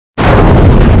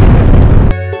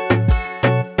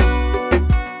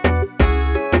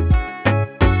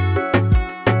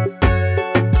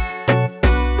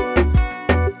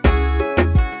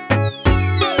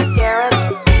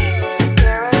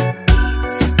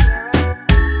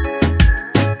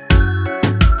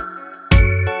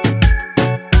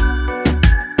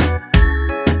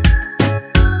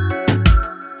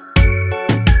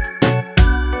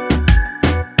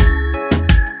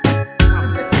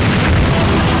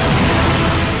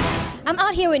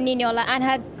out here with Niniola, and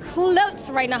her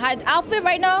clothes right now, her outfit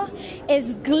right now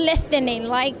is glistening.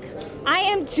 Like,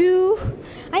 I'm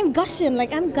gushing.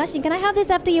 Like, I'm gushing. Can I have this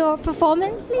after your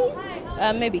performance, please?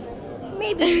 Maybe.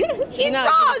 Maybe. She's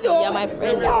proud. Yeah, my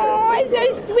friend. Oh, it's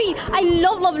so sweet. I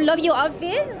love your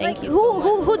outfit. Thank you.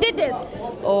 Who did this?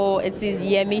 Oh, it is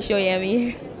Yemi. Show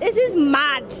Yemi. This is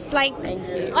mad. Like,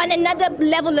 on another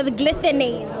level of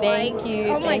glistening. Thank you.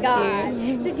 Oh my God.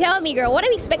 So tell me, girl, what are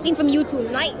we expecting from you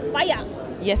tonight? Fire.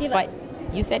 Yes, fire.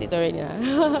 You said it already now.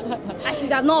 I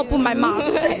should have not opened my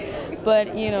mouth.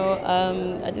 But, you know,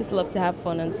 I just love to have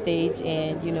fun on stage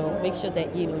and, you know, make sure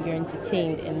that, you know, you're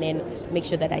entertained and then make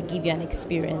sure that I give you an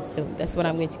experience. So that's what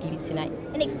I'm going to give you tonight.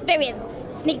 An experience?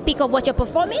 Sneak peek of what you're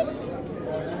performing?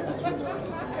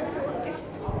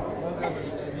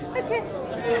 Okay.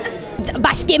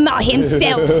 Basketball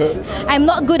himself. I'm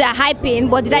not good at hyping,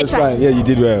 but did I try? Fine. Yeah, you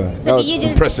did well. So that was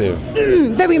impressive.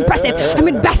 Very impressive. I'm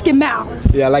in basketball.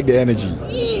 Yeah, I like the energy.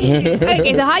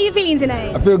 Okay, so how are you feeling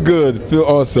tonight? I feel good. Feel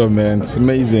awesome, man. It's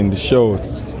amazing. The show,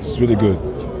 it's really good.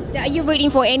 So are you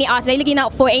rooting for any artist? Are you looking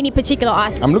out for any particular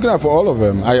artist? I'm looking out for all of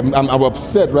them. I'm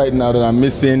upset right now that I'm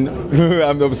missing.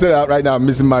 I'm upset right now. I'm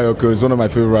missing Mayoko. It's one of my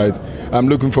favorites. I'm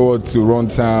looking forward to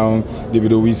Runtown,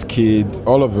 David Wizkid,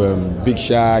 all of them. Big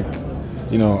Shaq,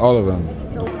 you know, all of them.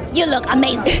 You look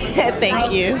amazing.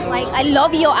 Thank you. Like, I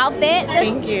love your outfit.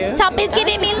 Thank you. Top is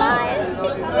giving me life.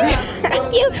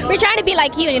 Thank you. We're trying to be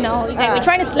like you, you know. Like, we're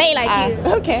trying to slay like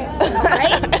you. Okay.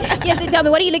 Right? Yes, so tell me,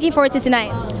 what are you looking forward to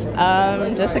tonight?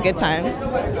 Just a good time.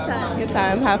 Good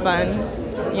time. Have fun.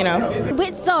 You know.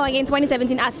 Which song in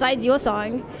 2017, aside your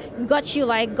song, got you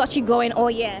going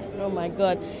all year? Oh my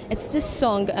God. It's this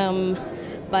song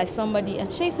by somebody.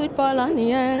 Shea football on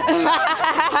the air.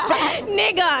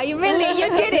 Nigga, you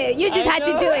did it. You just had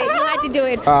to do it. You had to do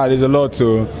it. There's a lot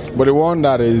too. But the one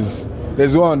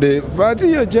there's one, the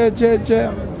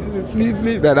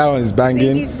flip, that one is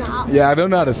banging. Yeah, I don't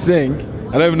know how to sing.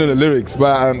 I don't even know the lyrics,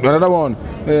 but another one,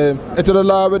 into the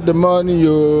law with the money,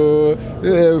 you,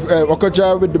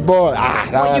 Okocha with the ball.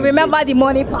 You remember the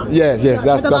money part? Yes,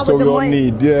 that's what we all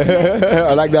need. Yeah,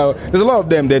 I like that. There's a lot of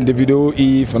them. Then the video,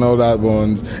 Eve, and all that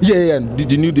ones. Yeah,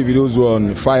 the new Davido's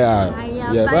one, Fire.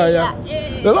 Fire.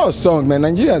 There's a lot of songs, man.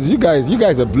 Nigerians, you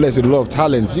guys are blessed with a lot of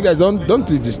talents. You guys don't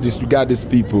disregard these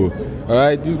people. All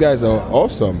right, these guys are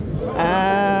awesome.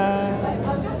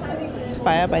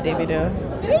 Fire by Davido.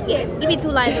 Sing it. Give me 2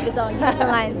 lines of the song. Give me 2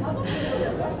 lines.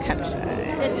 Kind of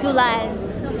shy. Just 2 lines.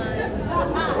 Come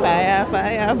on. Fire.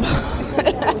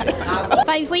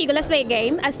 Fine, before you go, let's play a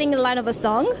game. I sing the line of a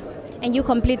song, and you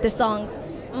complete the song.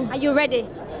 Are you ready?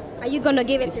 Are you gonna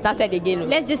give it? Started again.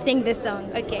 Let's just sing this song.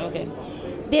 Okay. Okay.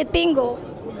 De tingo.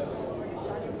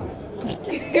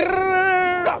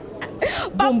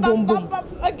 Boom, boom, boom.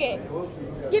 Okay.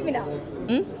 Give me now.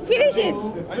 Finish it.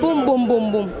 Boom, boom,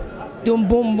 boom, boom. Boom,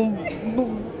 boom, boom,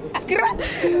 boom.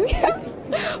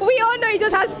 We all know you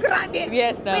just have scratch it.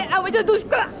 Yes, no. And we just do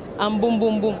scratch. And boom,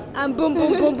 boom, boom. And boom,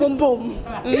 boom, boom, boom, boom.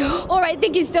 All right,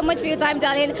 thank you so much for your time,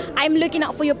 darling. I'm looking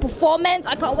out for your performance.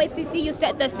 I can't wait to see you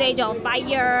set the stage on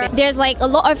fire. There's like a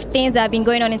lot of things that have been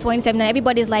going on in 2017.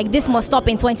 Everybody's like, this must stop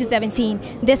in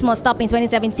 2017. This must stop in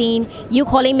 2017. You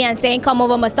calling me and saying, come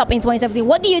over, must stop in 2017.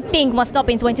 What do you think must stop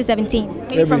in 2017?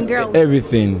 Maybe from girls.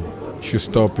 Everything should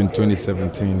stop in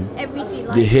 2017. Everything.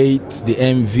 The hate, the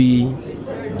envy,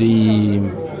 the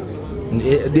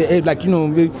like, you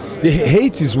know, the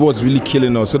hate is what's really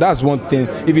killing us. So that's one thing.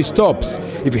 If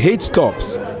hate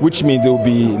stops, which means there will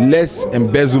be less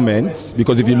embezzlement,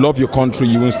 because if you love your country,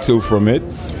 you won't steal from it.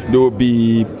 There will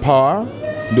be power.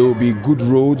 There will be good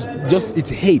roads. Just it's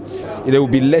hate. There will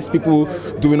be less people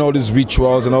doing all these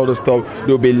rituals and all this stuff. There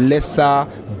will be lesser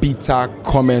bitter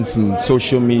comments on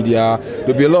social media.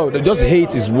 There'll be a lot. Just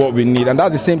hate is what we need, and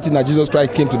that's the same thing that Jesus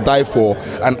Christ came to die for.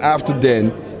 And after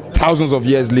then, thousands of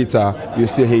years later, you're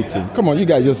still hating. Come on, you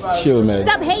guys just chill, man.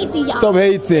 Stop hating, y'all. Stop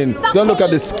hating. Don't look at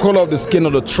the color of the skin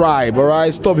of the tribe, all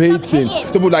right? Stop hating.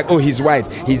 People like, oh, he's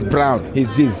white, he's brown, he's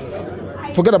this.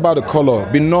 Forget about the color.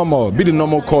 Be normal. Be the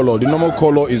normal color. The normal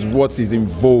color is what is in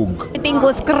vogue. The thing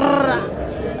goes give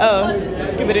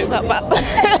it up.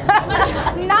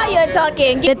 Now you're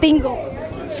talking. The thing go.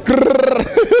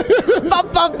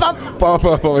 Pop, pop, pop. Pop,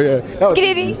 yeah.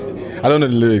 I don't know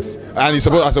the lyrics, and I'm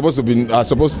supposed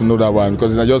to know that one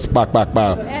because it's just back.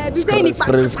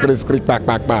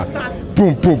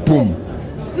 Boom, boom, boom.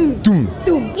 Doom.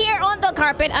 Here on the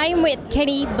carpet, I'm with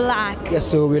Kenny Black. Yes,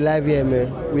 so we live here,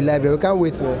 man. We live here. We can't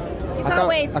wait, man.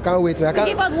 I can't wait, man.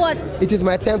 Give us what? It is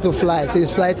my time to fly, so it's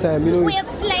flight time, you know. We're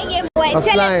flying, boy. We're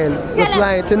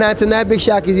flying. Tonight, Big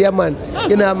Shaq is here, man.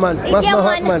 You know, man. That's my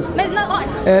hot, man. It's not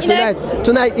hot.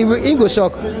 Tonight, he go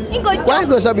shock. Why he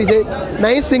go shock? He say, now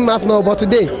he sing mass now, but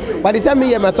today, by the time he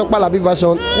hear my talk Palabi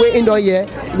version, we in don't hear,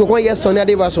 he go hear Sonia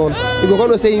Day version. He go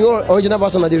to say your original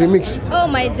version of the remix. Oh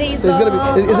my Jesus! So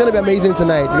it's gonna be amazing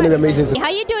tonight. It's gonna be amazing. How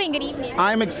you doing? Good evening.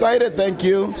 I'm excited, thank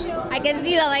you. I can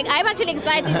see that. Like, I'm actually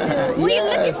excited too. What are you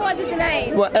looking forward to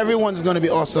tonight? Well, everyone's going to be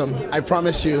awesome. I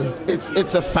promise you.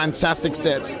 It's a fantastic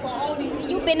set.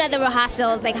 You've been at the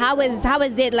rehearsals. Like, how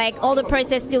is it? Like, all the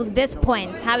process till this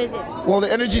point. How is it? Well,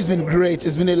 the energy's been great.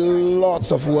 It's been a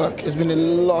lot of work.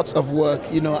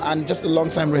 And just a long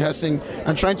time rehearsing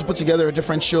and trying to put together a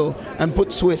different show and put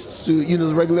twists to,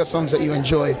 the regular songs that you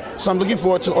enjoy. So I'm looking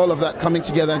forward to all of that coming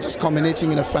together and just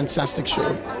culminating in a fantastic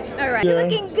show. All right. Yeah. You're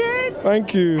looking good.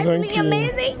 Thank you. Absolutely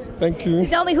amazing. Thank you.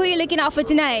 Tell me who you're looking out for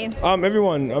tonight.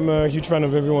 Everyone. I'm a huge fan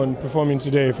of everyone performing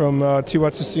today, from Tiwa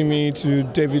to Simi to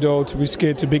Davido to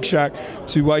Wizkid to Big Shaq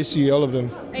to YC, all of them.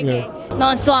 Okay.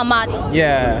 So Amadi.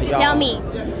 Yeah. Tell me.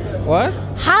 What?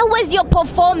 How was your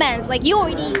performance? Like, you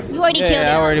already killed it.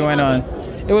 I already went on.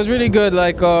 It was really good.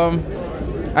 Like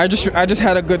I just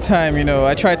had a good time.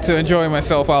 I tried to enjoy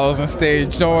myself while I was on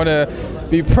stage. Don't want to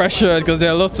be pressured because there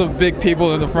are lots of big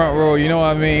people in the front row. You know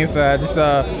what I mean? So I just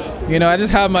I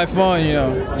just had my fun.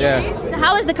 Yeah. So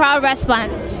how was the crowd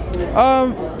response?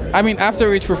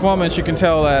 After each performance, you can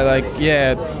tell that,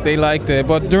 they liked it.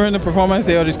 But during the performance,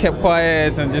 they all just kept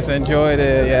quiet and just enjoyed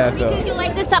it. Yeah. So. Because you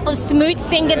like this type of smooth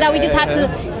singer that we just have to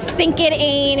sink it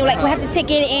in. Like, we have to take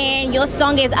it in. Your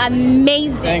song is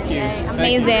amazing. Thank you.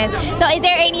 Amazing. Thank you. So, is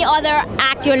there any other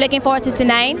act you're looking forward to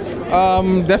tonight?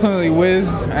 Definitely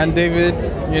Wiz and David.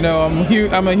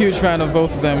 I'm a huge fan of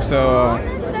both of them. So.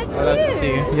 I'd love to see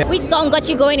you. Yeah. Which song got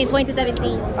you going in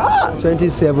 2017?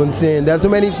 2017. There are too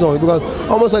many songs because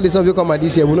almost all the songs we come out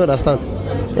this year we don't understand.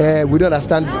 We don't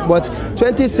understand. But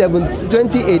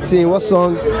 2018, what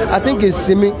song? I think it's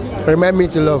Simi. Remind Me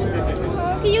to Love.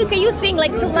 Can you sing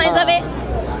like 2 lines of it?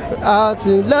 How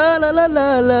to la la la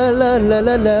la la la la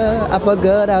la la. I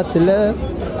forgot how to love.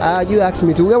 You asked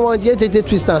me to. We want you to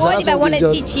twist and what if I want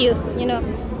to teach you?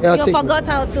 Yeah, you forgot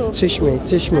how to. Teach me.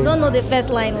 I don't know the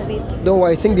first line of it. Don't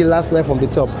worry, sing the last line from the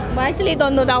top. But I actually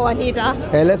don't know that one either.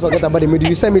 Let's forget about the middle.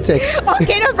 You send me text.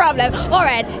 Okay, no problem. All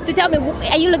right. So tell me,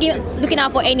 are you looking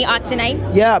out for any act tonight?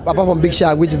 Yeah, apart from Big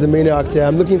Shaq, which is the main actor,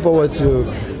 I'm looking forward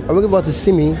to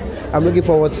Simi. I'm looking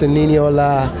forward to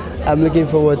Niniola. I'm looking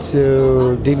forward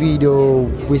to Davido,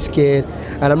 Wizkid,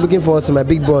 and I'm looking forward to my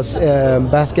big boss,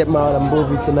 Basketball and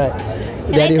Bovi tonight.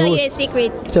 Can I tell you a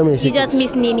secret? Tell me a secret. You just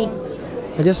miss Nini.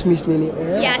 I just miss Nini.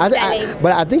 Yeah,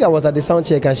 but I think I was at the sound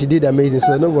check and she did amazing,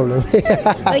 so no problem.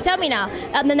 Wait, tell me now.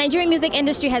 The Nigerian music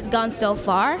industry has gone so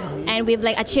far, and we've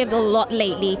achieved a lot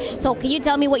lately. So can you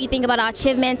tell me what you think about our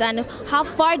achievements and how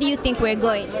far do you think we're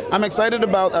going? I'm excited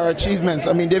about our achievements.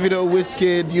 Davido,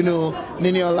 Wizkid,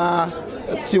 Niniola,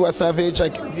 Tiwa Savage,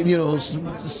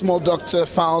 Small Doctor,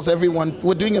 Fowles, everyone.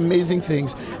 We're doing amazing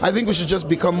things. I think we should just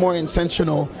become more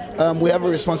intentional. We have a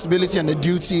responsibility and a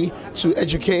duty to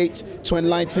educate, to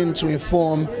enlighten, to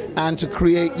inform, and to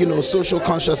create, social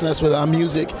consciousness with our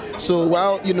music. So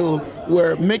while,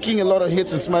 we're making a lot of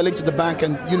hits and smiling to the bank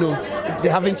and,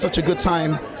 they're having such a good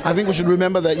time, I think we should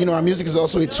remember that, our music is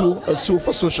also a tool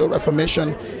for social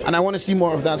reformation. And I want to see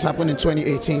more of that happen in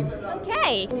 2018.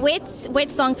 Okay, which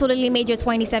song totally made your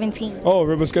 2017? Oh,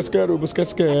 Rubus Cascade,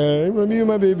 you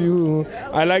my baby.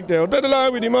 I like that. Tell the lie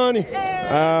with the money.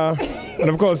 And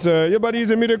of course, your body is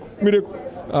a miracle.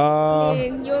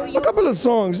 A couple of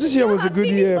songs. This year was a good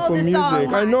year for music.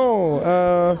 I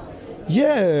know.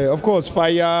 Yeah, of course,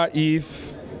 Fire,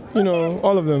 If,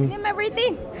 all of them. Name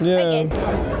everything. Yeah. Okay.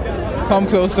 Come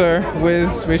Closer with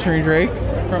featuring Drake.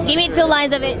 Give me 2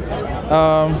 lines of it.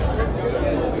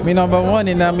 Me number one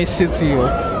in my city.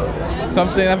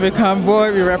 Something African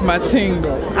boy, we rap my thing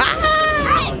though.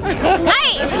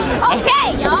 Hey,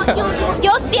 okay,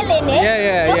 you're feeling it.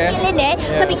 Yeah. Feeling it.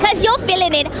 Yeah. So because you're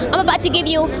feeling it, I'm going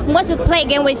to play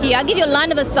again with you. I'll give you a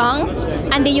line of a song,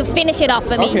 and then you finish it up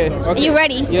for me. Okay. Are you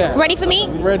ready? Yeah. Ready for me?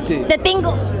 Ready. The thing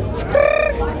go.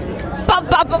 Pop,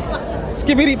 pop, pop, pop.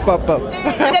 Skibbity pop pop.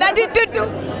 Then I do.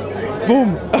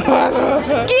 Boom.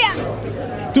 Skia.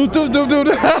 Do.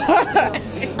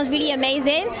 It was really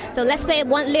amazing. So let's play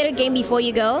one little game before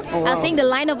you go. Oh, wow. I'll sing the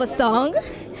line of a song,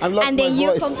 and then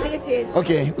you complete it.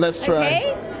 Okay, let's try.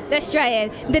 Okay, let's try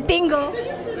it. The tingle.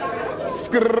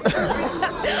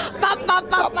 Pop, pop,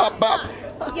 pop, pop, pop.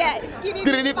 Yeah.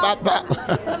 Skitty pop pop.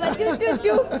 Come on, do.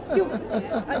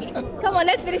 Okay, come on,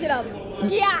 let's finish it up.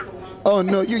 Yeah. Oh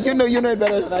no, you know it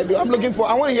better than I do. I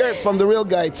want to hear it from the real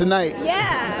guy tonight.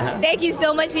 Yeah. Thank you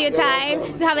so much for your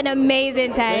time. To have an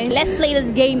amazing time. Let's play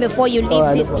this game before you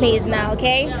leave this place now,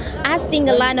 okay? I sing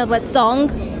a line of a song.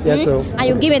 Yes, so. And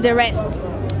you give me the rest.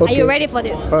 Okay. Are you ready for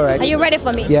this? All right. Are you ready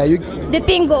for me? Yeah, you. The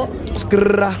thing go.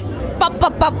 Skrrra. Papa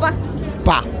papa.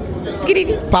 Pa.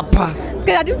 Skididi. Papa.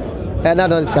 Skadadu.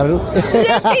 No, it's Carol.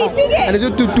 Yeah, please sing it. And they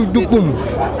do boom.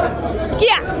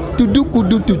 Skia. To do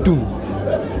do.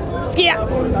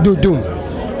 Skia. Do doom.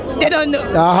 They don't know.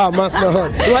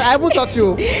 I will talk to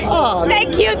you.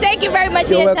 Thank you very much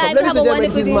for your time. Ladies Have a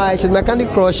wonderful day. she's my Candy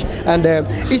Crush, and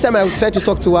each time I try to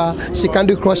talk to her, she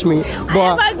Candy Crush me.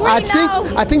 But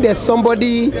I think there's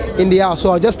somebody in the house,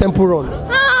 so I'll just tempo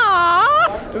run.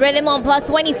 Rhythm Unplugged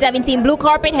 2017 Blue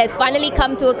Carpet has finally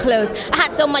come to a close. I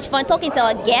had so much fun talking to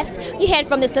our guests. You heard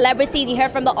from the celebrities, you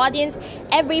heard from the audience.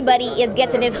 Everybody is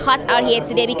getting his hot out here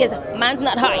today because man's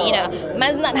not hot, you know.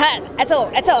 Man's not hot at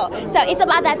all. So it's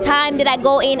about that time that I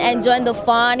go in and join the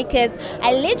fun because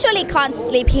I literally can't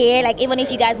sleep here. Like even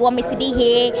if you guys want me to be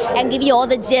here and give you all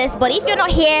the gist, but if you're not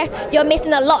here, you're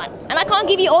missing a lot. And I can't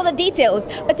give you all the details.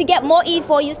 But to get more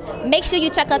info, make sure you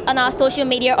check us on our social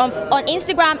media. On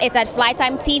Instagram, it's at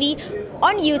Flytime TV.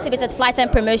 On YouTube, it's at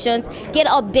Flytime Promotions. Get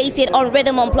updated on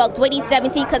Rhythm Unplugged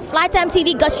 2017 because Flytime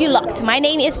TV got you locked. My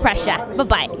name is Pressure.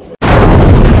 Bye-bye.